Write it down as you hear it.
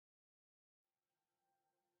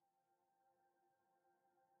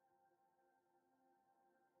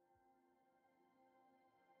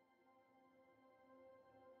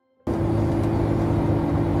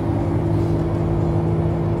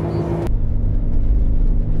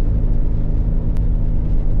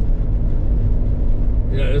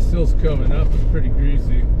this hill's coming up. It's pretty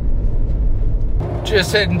greasy.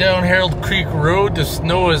 Just heading down Harold Creek Road. The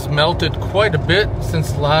snow has melted quite a bit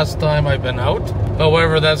since the last time I've been out.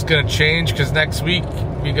 However, that's going to change because next week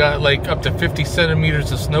we got like up to 50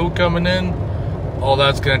 centimeters of snow coming in. All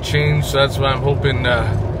that's going to change, so that's why I'm hoping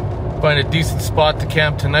find a decent spot to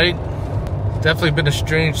camp tonight. Definitely been a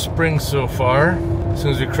strange spring so far. As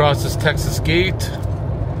soon as we cross this Texas gate.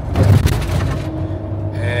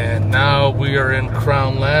 And now we are in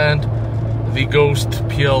Crown Land. The Ghost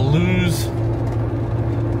Pluz.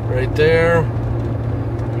 Right there.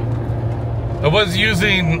 I was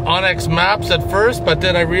using Onyx Maps at first, but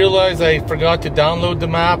then I realized I forgot to download the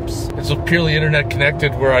maps. It's purely internet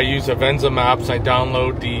connected where I use Avenza Maps. I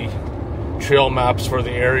download the trail maps for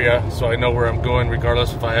the area so I know where I'm going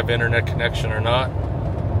regardless if I have internet connection or not.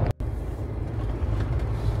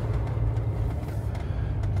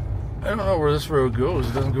 I don't know where this road goes.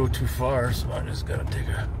 It doesn't go too far, so I'm just gonna take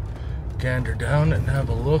a gander down and have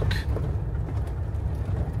a look.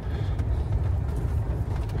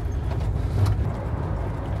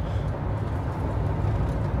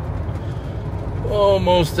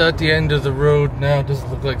 Almost at the end of the road now. Doesn't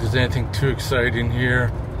look like there's anything too exciting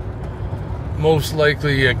here. Most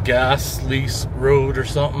likely a gas lease road or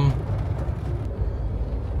something.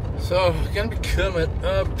 So we're gonna be coming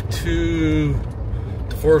up to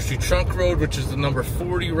the Forestry Trunk Road, which is the number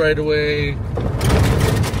 40 right away.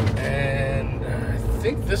 And I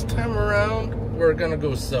think this time around we're gonna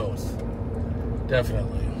go south.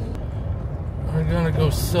 Definitely. We're gonna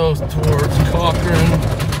go south towards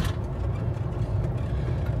Cochrane.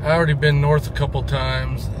 I've already been north a couple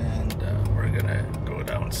times, and we're gonna go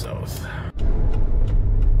down south.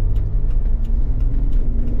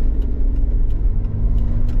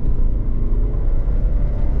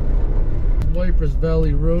 Waiparous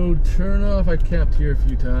Valley Road turnoff. I camped here a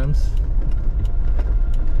few times.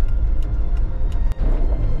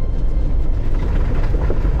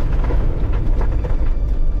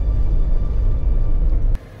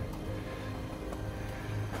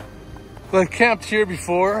 Well, I camped here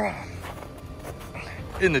before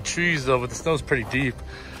in the trees though, but the snow's pretty deep.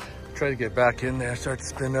 Try to get back in there, start to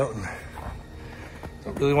spin out, and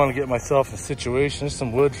don't really want to get myself in a situation. There's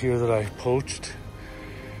some wood here that I poached.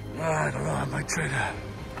 I don't know, I might try to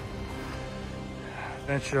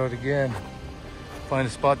venture out again, find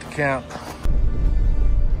a spot to camp.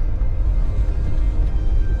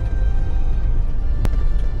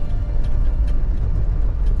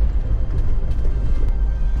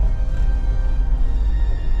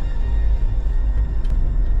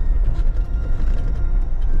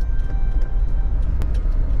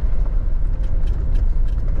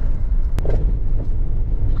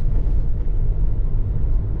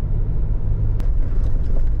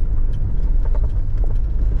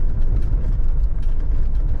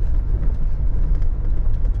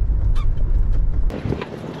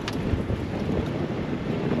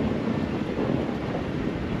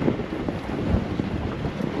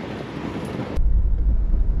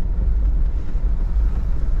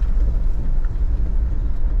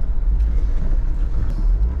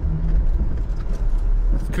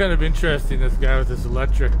 Kind of interesting, this guy with this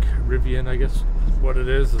electric Rivian, I guess what it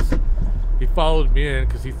is he followed me in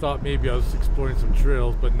because he thought maybe I was exploring some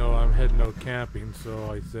trails, but no, I'm heading out camping.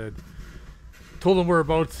 So I told him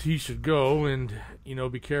whereabouts he should go, and you know,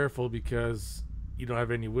 be careful because you don't have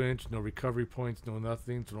any winch, no recovery points, no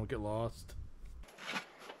nothing, so don't get lost.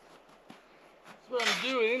 So what I'm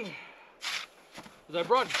doing is I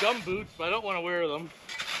brought gum boots, but I don't want to wear them,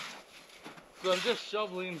 so I'm just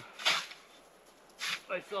shoveling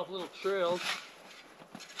myself little trails.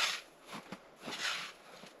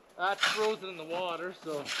 That's frozen in the water,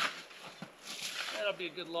 so that'll be a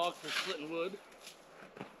good log for splitting wood.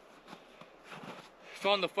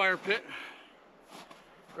 Found the fire pit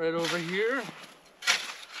right over here.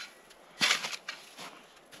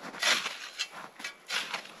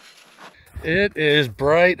 It is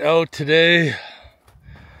bright out today.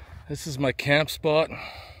 This is my camp spot.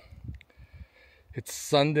 It's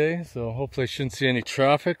Sunday, so hopefully I shouldn't see any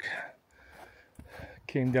traffic.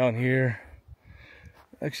 Came down here.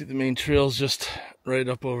 Actually, the main trail's just right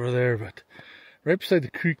up over there, but right beside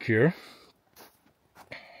the creek here.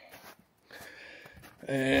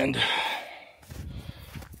 And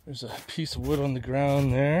there's a piece of wood on the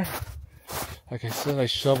ground there. Like I said, I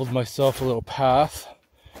shoveled myself a little path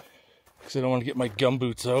because I don't want to get my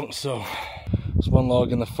gumboots out. So there's one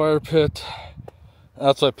log in the fire pit.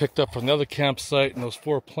 That's what I picked up from the other campsite, and those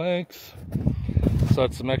 4 planks. So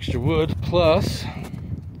that's some extra wood. Plus,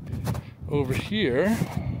 over here,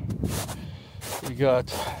 we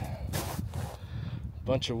got a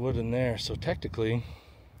bunch of wood in there. So technically,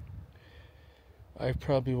 I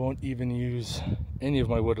probably won't even use any of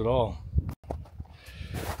my wood at all.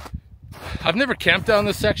 I've never camped down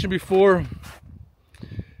this section before.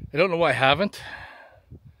 I don't know why I haven't.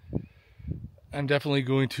 I'm definitely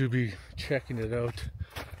going to be checking it out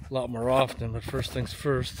a lot more often, but first things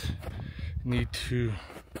first, need to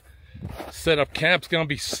set up camp. It's gonna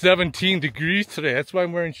be 17 degrees today. That's why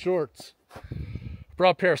I'm wearing shorts.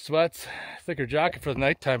 Brought a pair of sweats, thicker jacket for the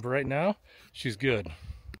nighttime, but right now, she's good.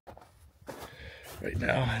 Right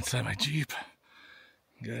now, inside my Jeep,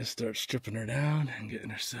 gotta start stripping her down and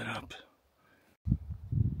getting her set up.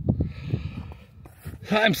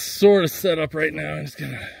 I'm sort of set up right now. I'm just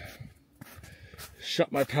gonna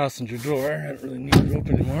shut my passenger door. I don't really need it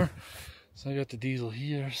open anymore. So I got the diesel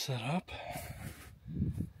heater set up.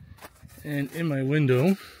 And in my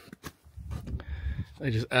window,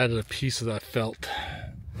 I just added a piece of that felt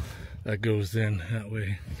that goes in. That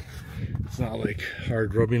way it's not like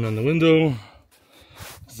hard rubbing on the window.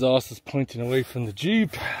 Exhaust is pointing away from the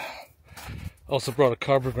Jeep. Also brought a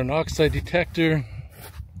carbon monoxide detector.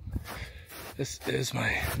 This is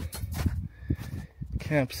my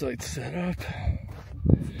campsite set up.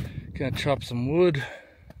 Gonna chop some wood.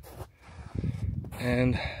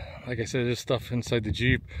 And like I said, there's stuff inside the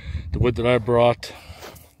Jeep. The wood that I brought,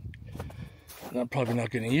 I'm probably not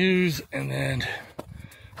gonna use. And then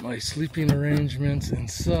my sleeping arrangements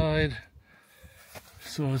inside.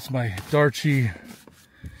 So it's my Darchie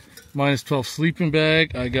 -12 sleeping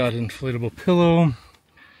bag. I got an inflatable pillow.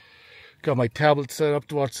 Got my tablet set up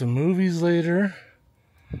to watch some movies later.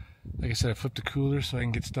 Like I said, I flipped the cooler so I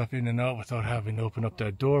can get stuff in and out without having to open up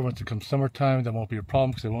that door. Once it comes summertime, that won't be a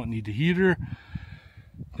problem because I won't need the heater.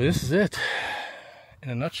 But this is it in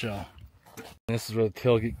a nutshell. And this is where the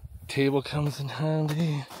tailgate table comes in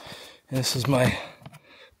handy. And this is my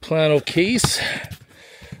plano case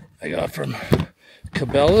I got from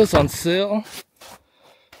Cabela's on sale.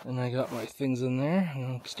 And I got my things in there. I'm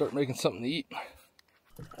gonna start making something to eat.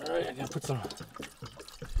 Alright, I'm gonna put some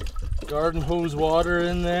garden hose water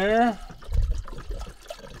in there.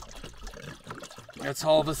 That's how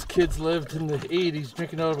all of us kids lived in the 80s,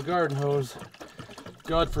 drinking out of a garden hose.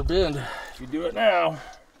 God forbid if you do it now.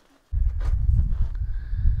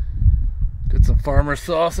 Got some farmer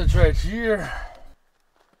sausage right here.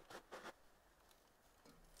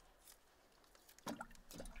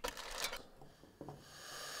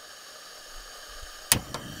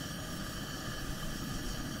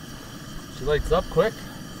 She lights up quick.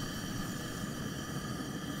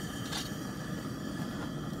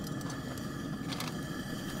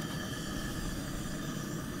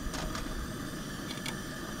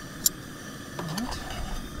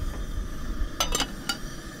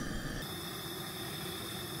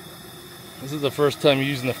 This is the first time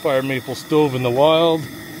using the fire maple stove in the wild.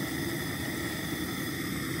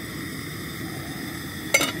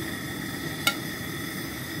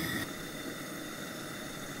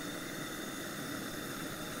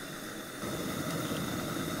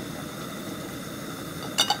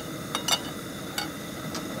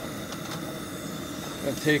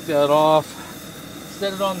 Gonna take that off,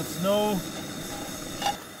 set it on the snow.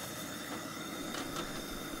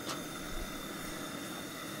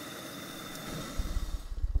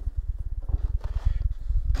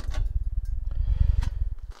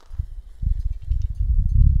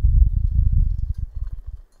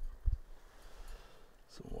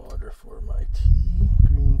 Some water for my tea,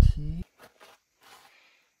 green tea.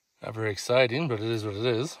 Not very exciting, but it is what it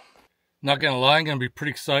is. Not gonna lie, I'm gonna be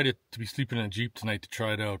pretty excited to be sleeping in a Jeep tonight to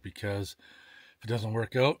try it out, because if it doesn't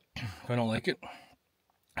work out, if I don't like it,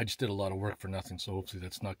 I just did a lot of work for nothing, so hopefully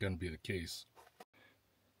that's not gonna be the case.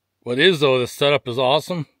 What is though, the setup is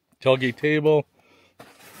awesome. Tailgate table.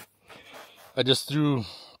 I just threw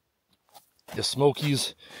the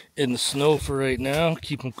Smokies in the snow for right now,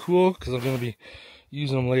 keep them cool, because I'm gonna be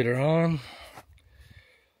using them later on.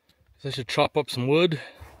 So I should chop up some wood.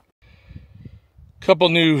 Couple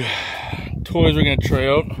new toys we're gonna try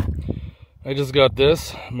out. I just got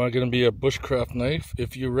this. Might gonna be a bushcraft knife.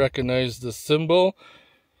 If you recognize the symbol,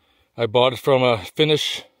 I bought it from a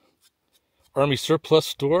Finnish army surplus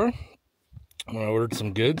store when I ordered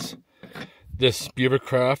some goods. This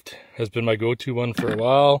Beavercraft has been my go-to one for a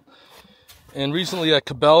while. And recently at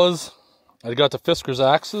Cabela's, I got the Fisker's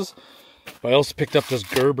axes, but I also picked up this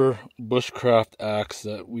Gerber bushcraft axe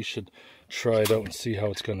that we should try it out and see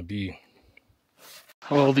how it's gonna be.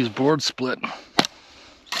 How all these boards split.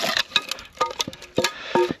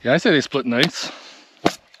 Yeah, I say they split nice.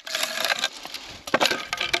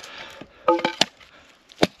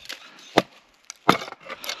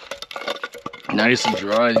 Nice and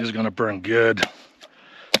dry, these are gonna burn good.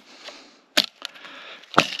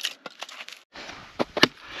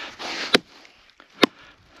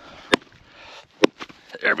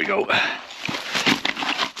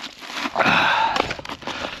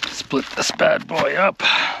 split this bad boy up.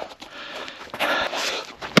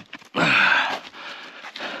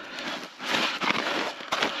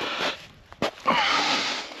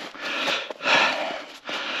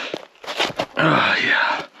 Oh,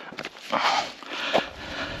 yeah.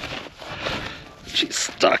 She's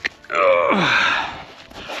stuck. Oh.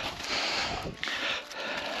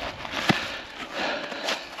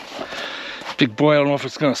 Big boy, I don't know if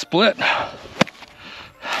it's gonna split.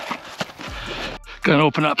 Gonna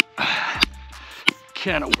open up a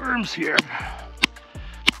can of worms here.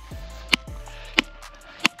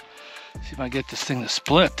 See if I get this thing to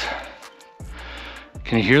split.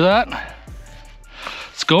 Can you hear that?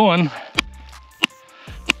 It's going.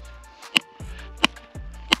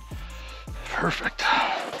 Perfect.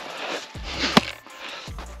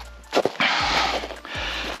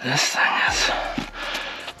 This thing is,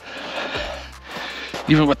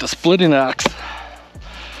 even with the splitting axe,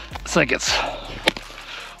 it's like it's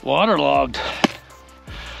waterlogged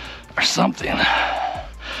or something.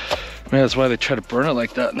 Maybe that's why they try to burn it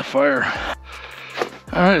like that in the fire.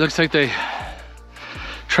 All right, looks like they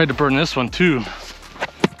tried to burn this one too.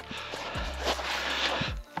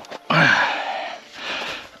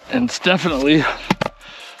 And it's definitely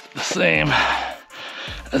the same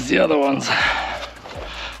as the other ones. I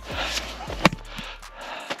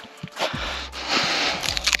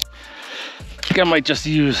think I might just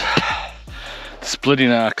use the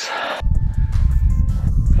splitting axe.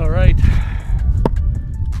 All right,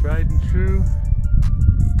 tried and true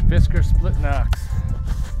Fisker splitting axe.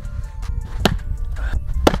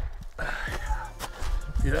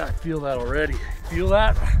 Yeah, I feel that already. Feel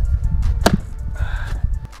that?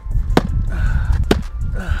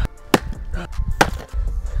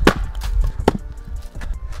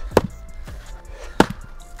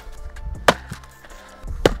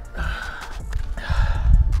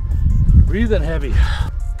 Breathing heavy.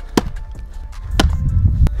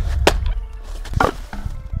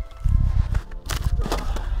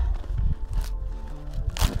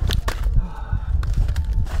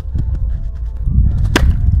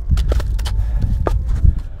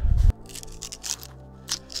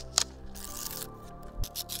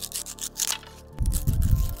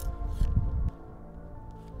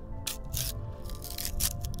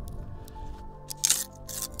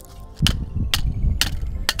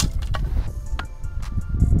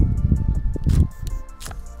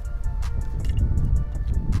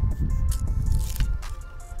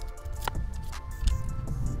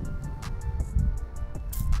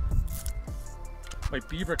 My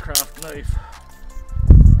Beavercraft knife.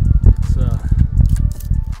 It's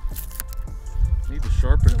need to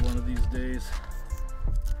sharpen it one of these days,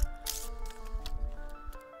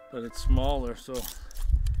 but it's smaller, so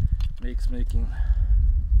makes making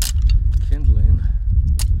kindling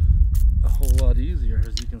a whole lot easier,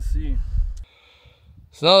 as you can see.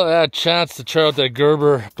 So now that I had a chance to try out that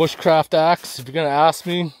Gerber bushcraft axe, if you're gonna ask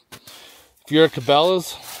me if you're at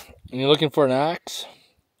Cabela's and you're looking for an axe,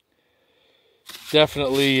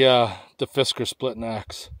 definitely the Fisker splitting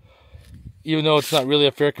axe. Even though it's not really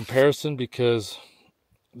a fair comparison because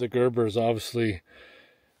the Gerber is obviously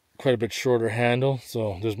quite a bit shorter handle,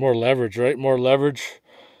 so there's more leverage, right? More leverage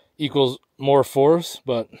equals more force,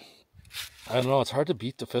 but I don't know, it's hard to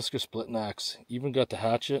beat the Fisker splitting axe. Even got the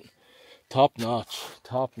hatchet. Top notch,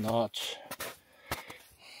 top notch.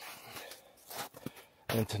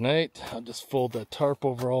 And tonight, I'll just fold that tarp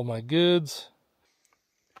over all my goods.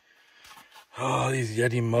 Oh, these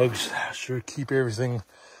Yeti mugs sure keep everything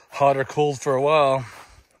hot or cold for a while.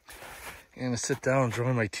 I'm gonna sit down and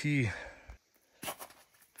enjoy my tea.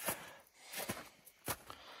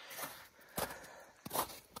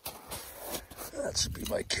 That should be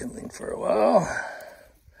my kindling for a while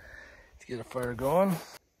to get a fire going.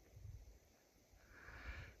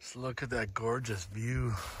 Just look at that gorgeous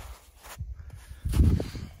view.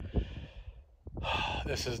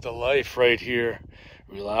 This is the life right here.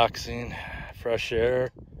 Relaxing, fresh air.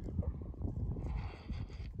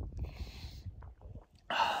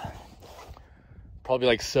 Probably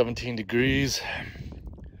like 17 degrees.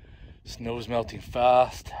 Snow's melting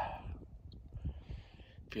fast.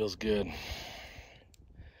 Feels good.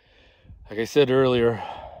 Like I said earlier,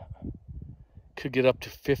 could get up to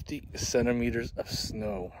 50 centimeters of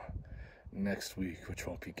snow next week, which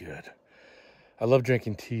won't be good. I love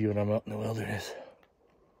drinking tea when I'm out in the wilderness.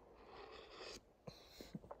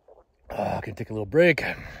 I can take a little break.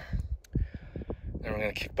 Then we're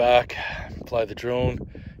gonna kick back, fly the drone,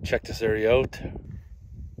 check this area out.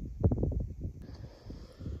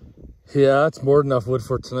 Yeah, that's more than enough wood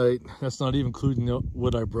for tonight. That's not even including the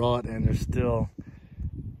wood I brought, and there's still,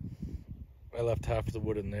 I left half of the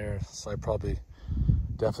wood in there, so I probably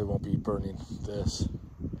Definitely won't be burning this.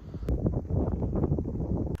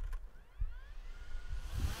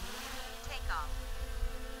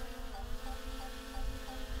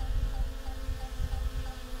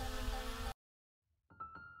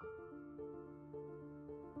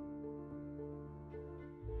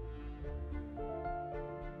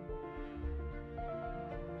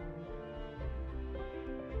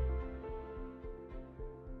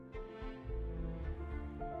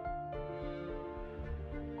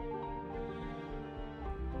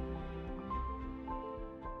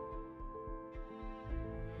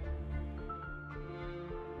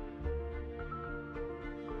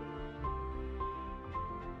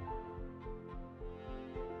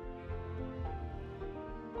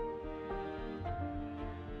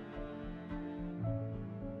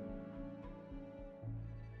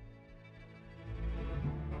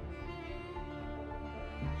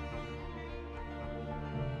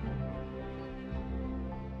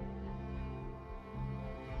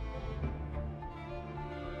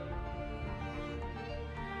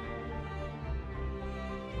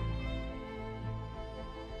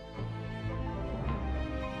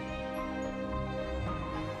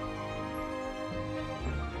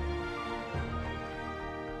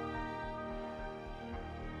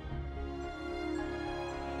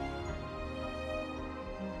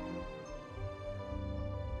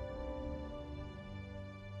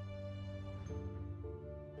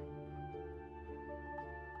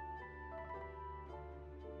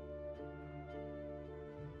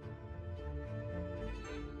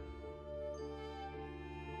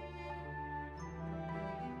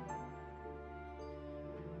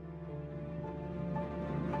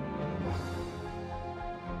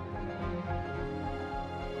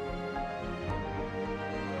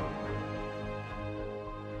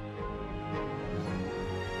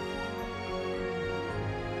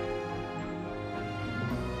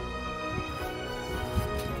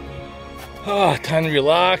 Oh, time to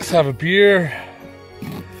relax, have a beer.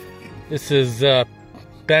 This is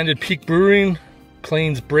Banded Peak Brewing,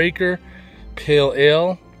 Plains Breaker, Pale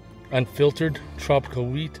Ale, unfiltered, tropical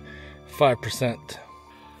wheat, 5%.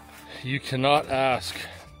 You cannot ask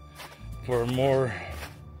for a more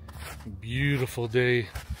beautiful day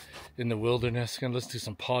in the wilderness. Gonna listen to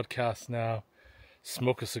some podcasts now,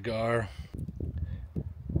 smoke a cigar.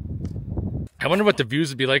 I wonder what the views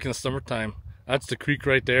would be like in the summertime. That's the creek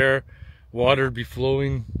right there. Water would be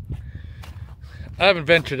flowing. I haven't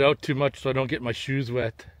ventured out too much so I don't get my shoes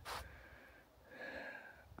wet.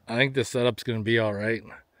 I think this setup's going to be alright.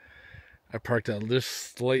 I parked at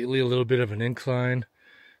just slightly a little bit of an incline,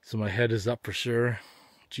 so my head is up for sure.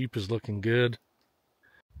 Jeep is looking good.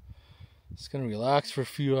 Just going to relax for a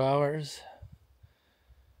few hours.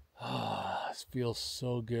 Ah, this feels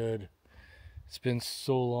so good. It's been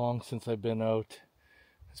so long since I've been out.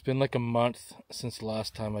 It's been like a month since the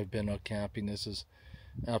last time I've been out camping. This is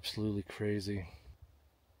absolutely crazy.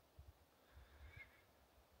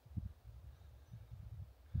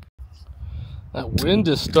 That wind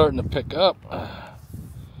is starting to pick up.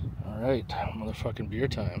 Alright, motherfucking beer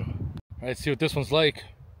time. Alright, see what this one's like.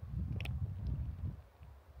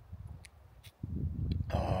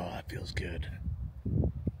 Oh, that feels good.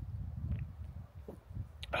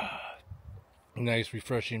 Nice,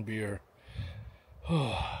 refreshing beer.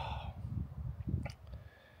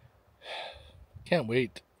 Can't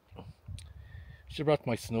wait. Should have brought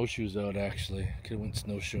my snowshoes out actually. Could have went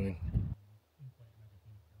snowshoeing.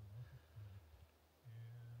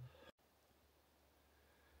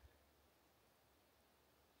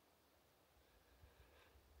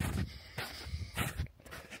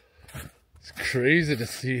 It's crazy to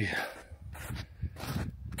see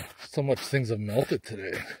so much things have melted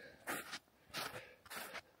today.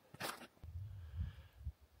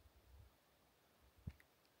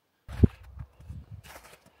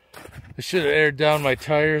 I should have aired down my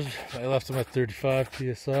tires. I left them at 35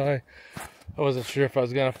 PSI. I wasn't sure if I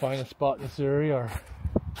was going to find a spot in this area or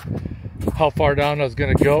how far down I was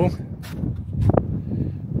going to go.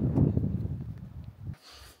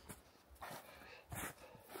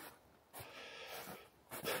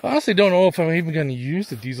 I honestly don't know if I'm even going to use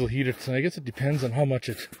the diesel heater tonight. I guess it depends on how much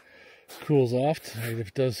it cools off tonight. If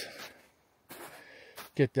it does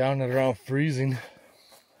get down at around freezing.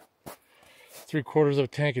 3/4 of a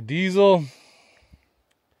tank of diesel.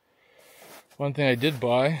 One thing I did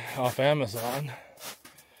buy off Amazon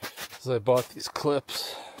is I bought these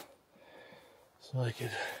clips so I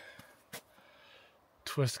could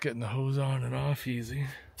twist getting the hose on and off easy.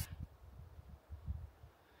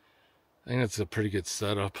 I think it's a pretty good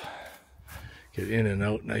setup. Get in and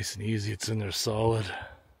out nice and easy. It's in there solid.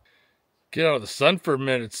 Get out of the sun for a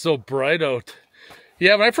minute. It's so bright out.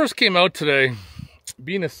 Yeah, when I first came out today,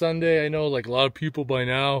 being a Sunday, I know like a lot of people by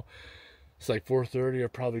now, it's like 4:30 are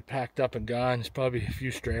probably packed up and gone. There's probably a few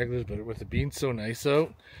stragglers, but with it being so nice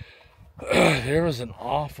out, there was an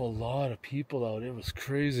awful lot of people out. It was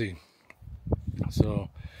crazy. So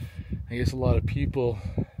I guess a lot of people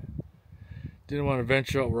didn't want to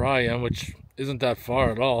venture out where I am, which isn't that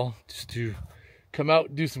far at all, just to come out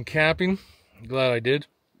and do some camping. I'm glad I did.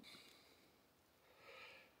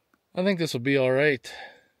 I think this will be all right.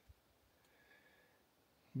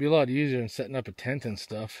 Be a lot easier than setting up a tent and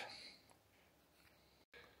stuff.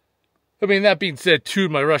 I mean, that being said, too,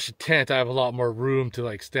 my Russian tent, I have a lot more room to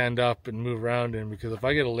like stand up and move around in, because if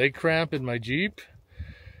I get a leg cramp in my Jeep,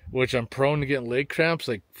 which I'm prone to getting leg cramps,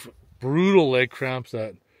 like brutal leg cramps,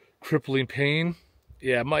 that crippling pain,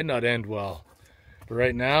 yeah, it might not end well. But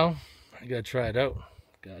right now, I gotta try it out.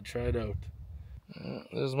 Gotta try it out.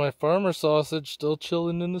 There's my farmer sausage still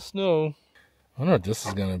chilling in the snow. I wonder what this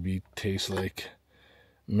is gonna taste like.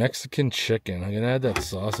 Mexican chicken. I'm gonna add that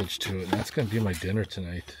sausage to it, and that's gonna be my dinner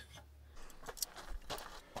tonight.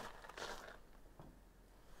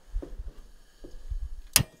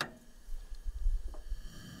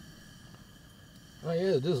 Oh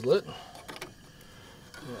yeah, it is lit.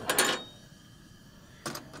 Yeah.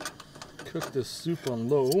 Cook this soup on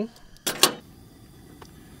low. Yeah,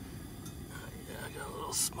 I got a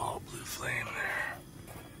little small blue flame there.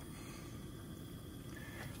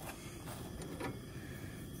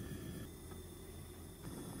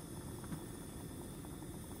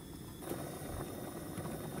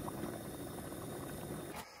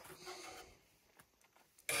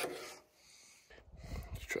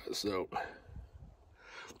 Let's try this out.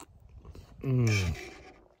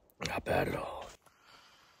 Not bad at all.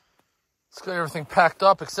 Let's get everything packed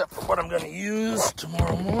up except for what I'm going to use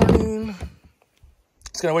tomorrow morning.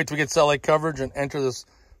 Just going to wait till we get satellite coverage and enter this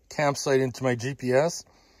campsite into my GPS,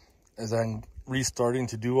 as I'm restarting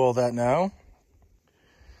to do all that now.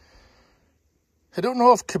 I don't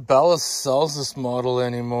know if Cabela sells this model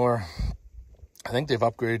anymore. I think they've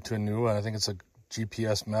upgraded to a new one. I think it's a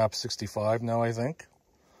GPS Map 65 now, I think.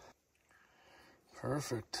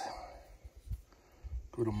 Perfect.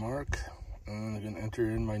 Go to mark, and I'm going to enter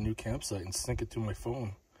in my new campsite and sync it to my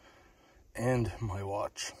phone and my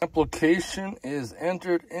watch. Camp location is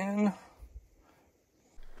entered in.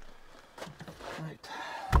 Right.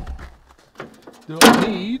 Don't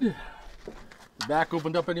need the back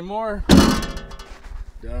opened up anymore.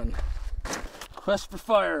 Done. Quest for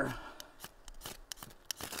fire.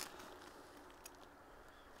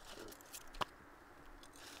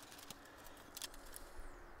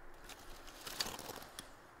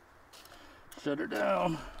 Shut her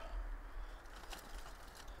down.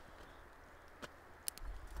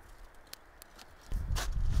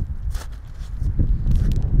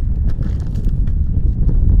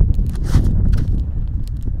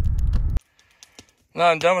 Now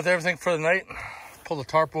I'm done with everything for the night. Pull the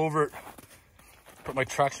tarp over it. Put my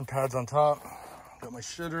traction pads on top. Got my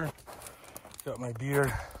shitter. Got my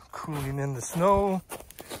beer cooling in the snow.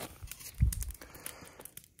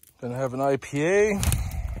 Gonna have an IPA.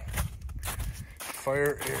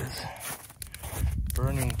 Fire is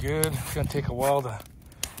burning good. It's gonna take a while to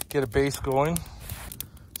get a base going.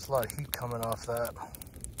 There's a lot of heat coming off that.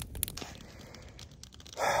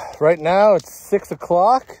 Right now it's 6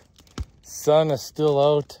 o'clock. Sun is still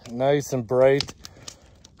out, nice and bright.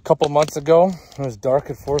 A couple months ago, it was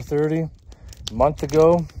dark at 4:30. A month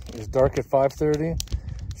ago, it was dark at 5:30.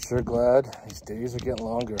 Sure glad these days are getting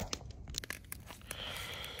longer.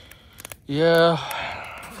 Yeah.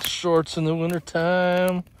 Shorts in the winter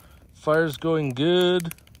time. Fire's going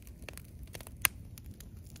good.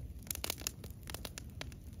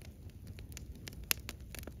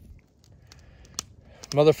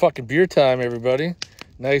 Motherfucking beer time, everybody.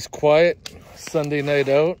 Nice, quiet Sunday night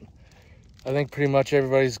out. I think pretty much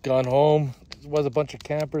everybody's gone home. There was a bunch of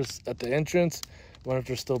campers at the entrance. Wonder if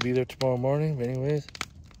they'll still be there tomorrow morning. But anyways.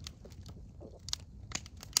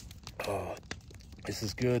 Oh, this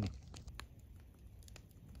is good.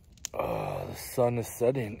 Oh, the sun is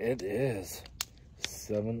setting. It is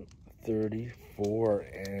 7:34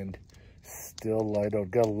 and still light out.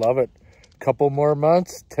 Gotta love it. Couple more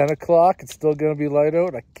months, 10 o'clock, it's still gonna be light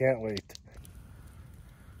out. I can't wait.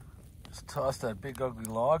 Just toss that big ugly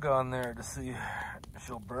log on there to see if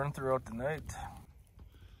she'll burn throughout the night.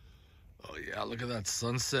 Oh yeah, look at that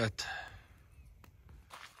sunset.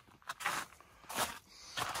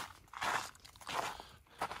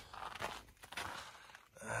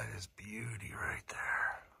 That is beauty right there.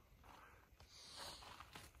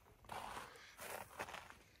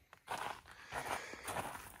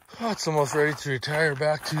 Oh, it's almost ready to retire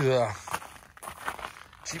back to the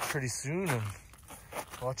Jeep pretty soon and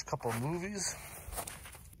watch a couple of movies.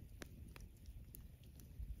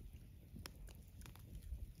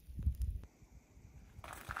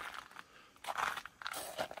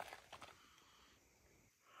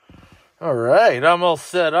 All right, I'm all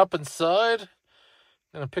set up inside.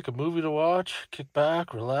 Gonna pick a movie to watch, kick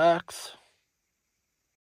back, relax.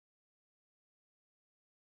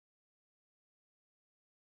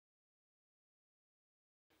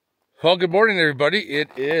 Well, good morning, everybody. It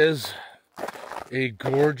is a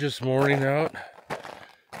gorgeous morning out.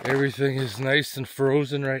 Everything is nice and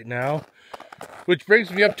frozen right now, which brings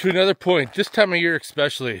me up to another point. This time of year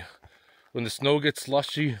especially, when the snow gets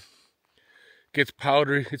slushy, gets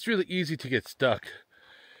powdery, it's really easy to get stuck.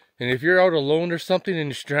 And if you're out alone or something and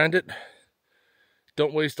you're stranded,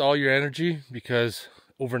 don't waste all your energy, because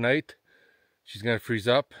overnight she's going to freeze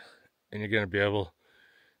up and you're going to be able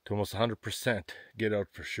to almost 100% get out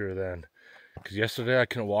for sure then. Because yesterday I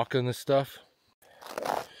couldn't walk on this stuff,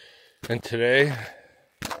 and today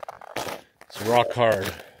it's rock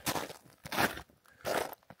hard.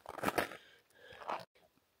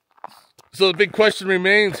 So the big question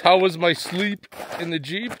remains, how was my sleep in the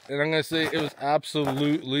Jeep? And I'm going to say it was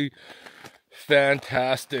absolutely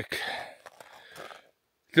fantastic.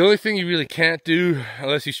 The only thing you really can't do,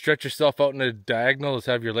 unless you stretch yourself out in a diagonal, is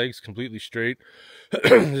have your legs completely straight.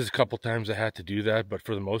 There's a couple times I had to do that, but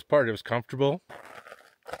for the most part it was comfortable.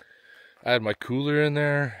 I had my cooler in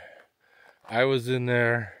there. I was in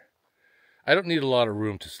there. I don't need a lot of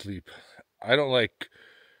room to sleep. I don't like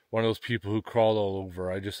one of those people who crawl all over.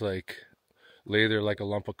 I just like lay there like a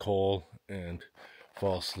lump of coal and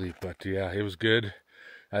fall asleep. But yeah, it was good.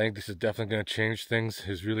 I think this is definitely going to change things.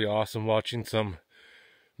 It's really awesome watching some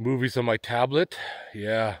movies on my tablet.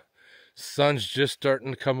 Yeah, sun's just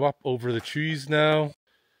starting to come up over the trees now.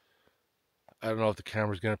 I don't know if the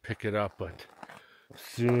camera's going to pick it up, but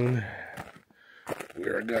soon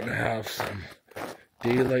we're going to have some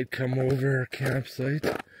daylight come over our campsite.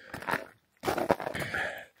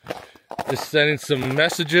 Just sending some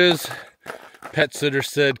messages. Pet sitter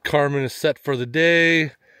said Carmen is set for the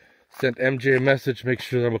day. Sent MJ a message, make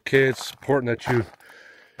sure I'm okay. It's important that you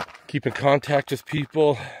keep in contact with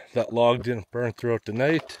people. That log didn't burn throughout the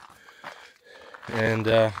night. And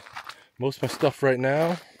most of my stuff right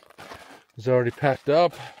now is already packed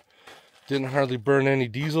up. Didn't hardly burn any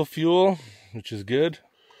diesel fuel, which is good.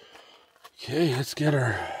 Okay, let's get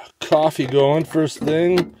our coffee going first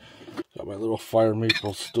thing. Got my little fire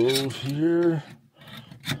maple stove here.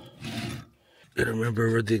 Gotta remember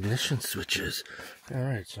where the ignition switch is.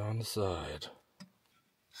 Alright, it's on the side.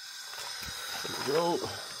 There we go.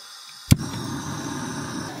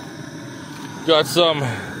 Got some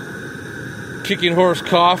Kicking Horse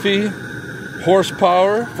coffee.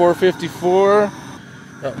 Horsepower, 454.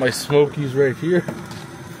 Got my Smokies right here.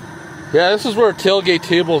 Yeah, this is where a tailgate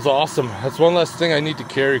table is awesome. That's one less thing I need to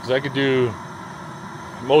carry, because I could do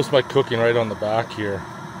most of my cooking right on the back here.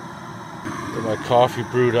 Get my coffee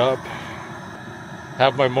brewed up.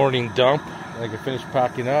 Have my morning dump. I can finish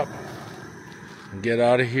packing up and get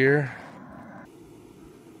out of here.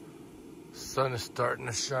 Sun is starting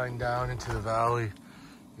to shine down into the valley. You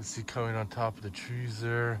can see coming on top of the trees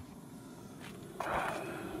there.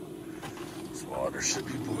 This water should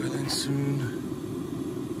be boiling soon.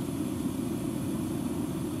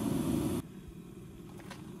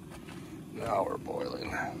 Now we're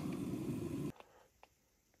boiling.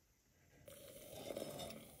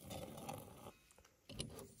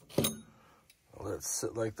 Let it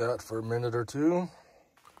sit like that for a minute or two.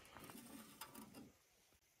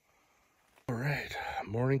 All right,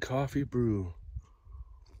 morning coffee brew.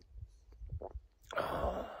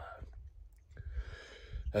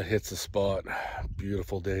 That hits the spot.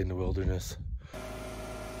 Beautiful day in the wilderness.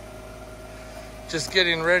 Just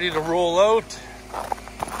getting ready to roll out.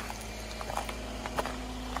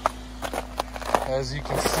 As you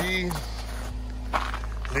can see,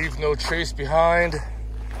 leave no trace behind,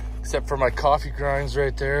 except for my coffee grinds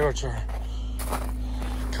right there, which are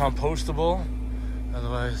compostable.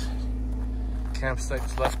 Otherwise,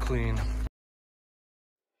 campsite's left clean.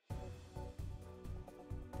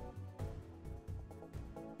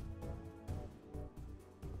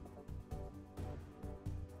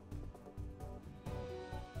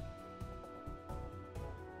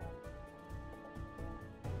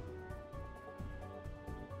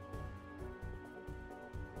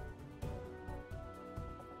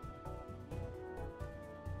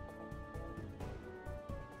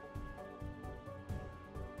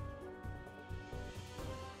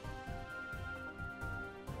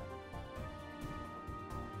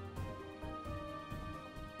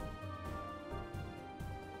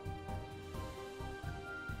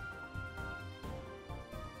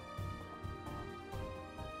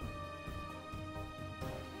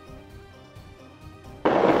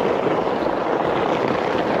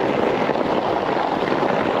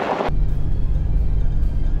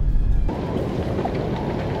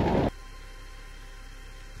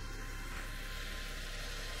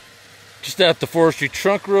 at the forestry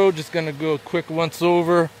trunk road. Just gonna go a quick once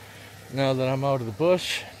over now that I'm out of the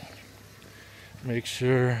bush. Make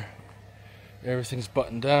sure everything's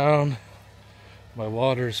buttoned down. My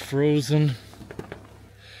water is frozen.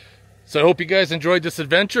 So I hope you guys enjoyed this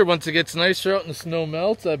adventure. Once it gets nicer out and the snow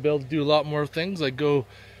melts, I'll be able to do a lot more things, like go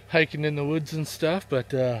hiking in the woods and stuff. But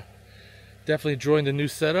definitely enjoying the new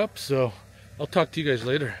setup. So I'll talk to you guys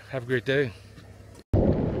later. Have a great day.